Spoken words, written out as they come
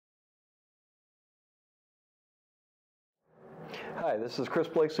Hi, this is Chris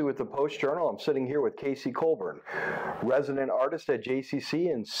Blakeslee with the Post-Journal. I'm sitting here with Casey Colburn, resident artist at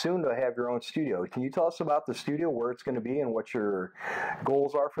JCC and soon to have your own studio. Can you tell us about the studio, where it's going to be, and what your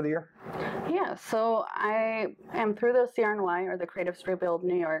goals are for the year? Yeah, so I am through the CRNY, or the Creative Street Build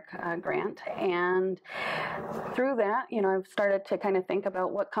New York grant, and through that, I've started to kind of think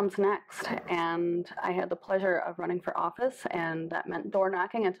about what comes next, and I had the pleasure of running for office, and that meant door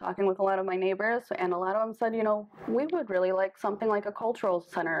knocking and talking with a lot of my neighbors, and a lot of them said, we would really like something like a cultural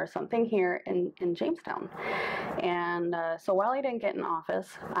center or something here in Jamestown. And so while I didn't get in office,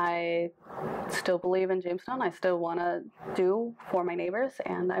 I still believe in Jamestown. I still want to do for my neighbors,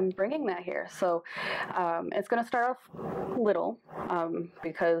 and I'm bringing that here. So it's going to start off little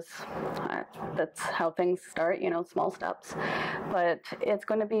because that's how things start, small steps. But it's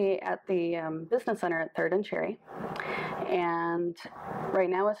going to be at the Business Center at 3rd and Cherry. And right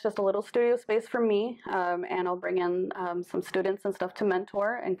now it's just a little studio space for me, and I'll bring in some students and stuff to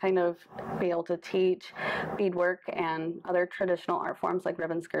mentor and kind of be able to teach beadwork and other traditional art forms like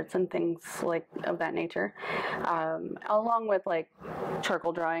ribbon skirts and things like of that nature, along with like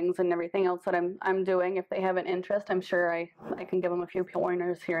charcoal drawings and everything else that I'm doing. If they have an interest, I'm sure I can give them a few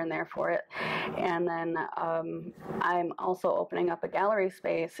pointers here and there for it. And then I'm also opening up a gallery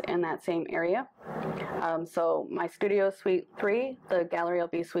space in that same area. So my studio is Suite 3, the gallery will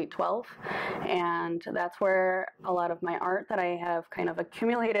be Suite 12, and that's where a lot of my art that I have kind of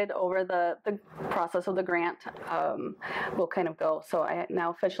accumulated over the process of the grant will kind of go. So I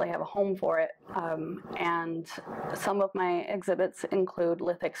now officially have a home for it, and some of my exhibits include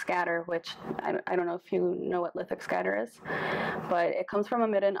lithic scatter, which I don't know if you know what lithic scatter is, but it comes from a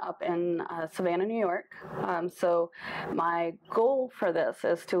midden up in Savannah, New York. So my goal for this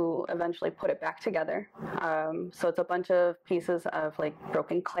is to eventually put it back together. So it's a bunch of pieces of like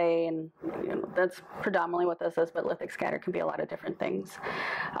broken clay, and that's predominantly what this is, but lithic scatter can be a lot of different things.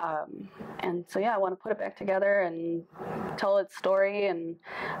 And so yeah, I want to put it back together and tell its story and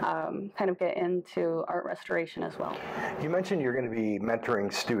kind of get into art restoration as well. You mentioned you're going to be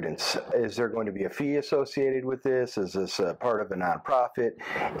mentoring students. Is there going to be a fee associated with this? Is this a part of a nonprofit?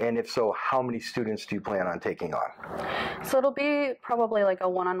 And if so, how many students do you plan on taking on? So it'll be probably like a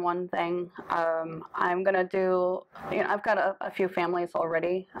one-on-one thing. I'm going to do, I've got a few families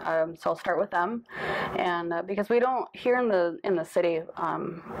already, so I'll start with them. And because we don't, here in the city,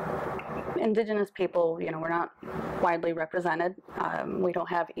 Indigenous people, we're not widely represented. We don't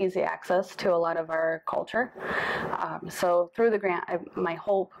have easy access to a lot of our culture. So through the grant, my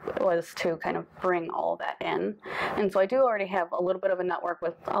hope was to kind of bring all that in. And so I do already have a little bit of a network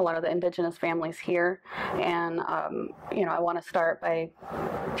with a lot of the Indigenous families here. And, I want to start by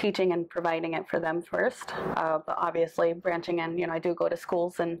teaching and providing it for them first. But obviously branching in, I do go to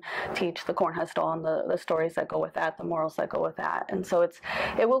schools and teach the corn hustle and the stories that go with that, the morals that go with that. And so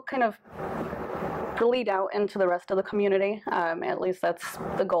it will kind of lead out into the rest of the community. At least that's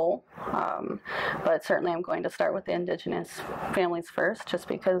the goal. But certainly I'm going to start with the Indigenous families first, just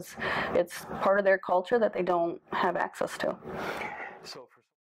because it's part of their culture that they don't have access to. So